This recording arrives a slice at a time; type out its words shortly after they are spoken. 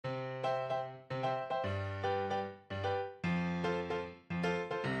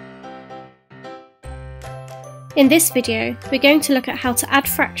In this video, we're going to look at how to add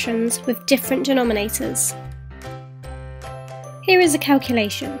fractions with different denominators. Here is a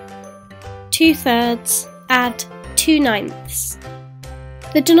calculation. 2/3 add 2/9.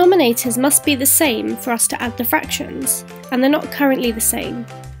 The denominators must be the same for us to add the fractions, and they're not currently the same.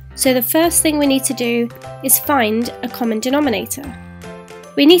 So the first thing we need to do is find a common denominator.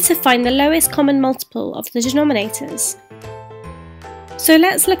 We need to find the lowest common multiple of the denominators. So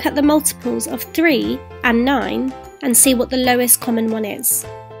let's look at the multiples of 3 and 9 and see what the lowest common one is.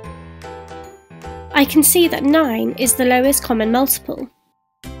 I can see that 9 is the lowest common multiple,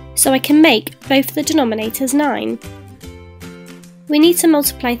 so I can make both the denominators 9. We need to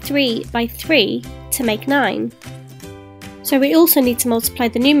multiply 3 by 3 to make 9, so we also need to multiply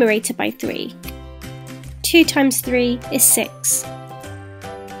the numerator by 3. 2 times 3 is 6.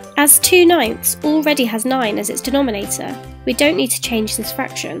 As 2/9 already has 9 as its denominator, we don't need to change this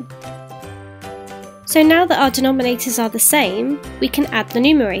fraction. So now that our denominators are the same, we can add the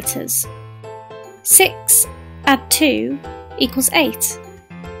numerators. 6 add 2 equals 8.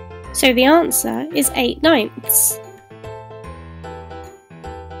 So the answer is 8/9.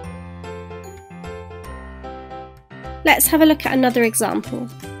 Let's have a look at another example.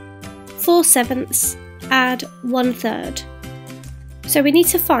 4/7 add 1/3. So we need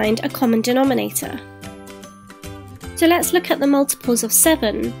to find a common denominator. So let's look at the multiples of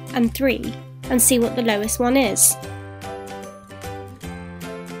 7 and 3 and see what the lowest one is.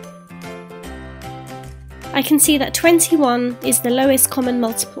 I can see that 21 is the lowest common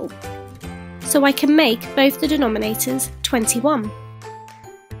multiple, so I can make both the denominators 21.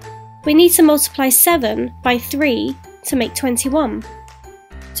 We need to multiply 7 by 3 to make 21,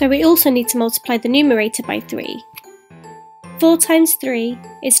 so we also need to multiply the numerator by 3. 4 times 3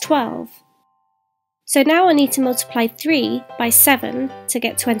 is 12. So now I need to multiply 3 by 7 to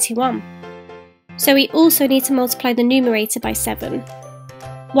get 21. So we also need to multiply the numerator by 7.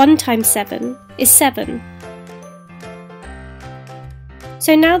 1 times 7 is 7.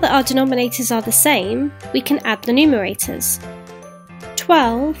 So now that our denominators are the same, we can add the numerators.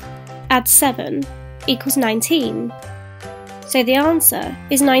 12 add 7 equals 19. So the answer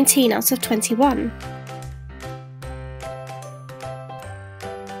is 19 out of 21.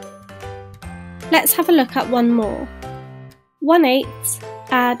 Let's have a look at one more. 1/8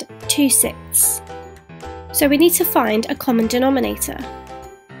 add 2/6. So we need to find a common denominator.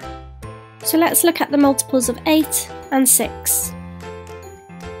 So let's look at the multiples of 8 and 6.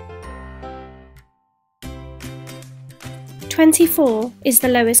 24 is the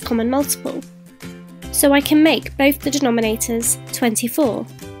lowest common multiple, so I can make both the denominators 24.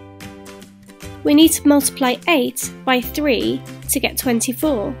 We need to multiply 8 by 3 to get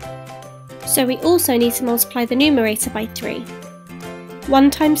 24. So we also need to multiply the numerator by 3. 1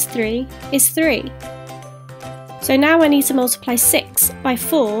 times 3 is 3. So now I need to multiply 6 by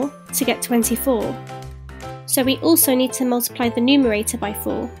 4 to get 24. So we also need to multiply the numerator by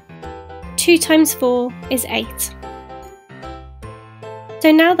 4. 2 times 4 is 8.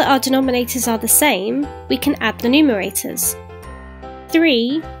 So now that our denominators are the same, we can add the numerators.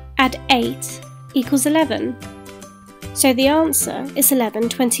 3 add 8 equals 11. So the answer is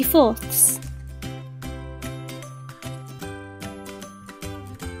 11/24.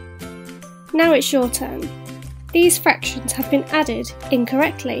 Now it's your turn. These fractions have been added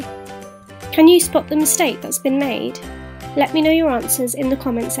incorrectly. Can you spot the mistake that's been made? Let me know your answers in the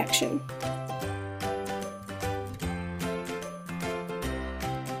comment section.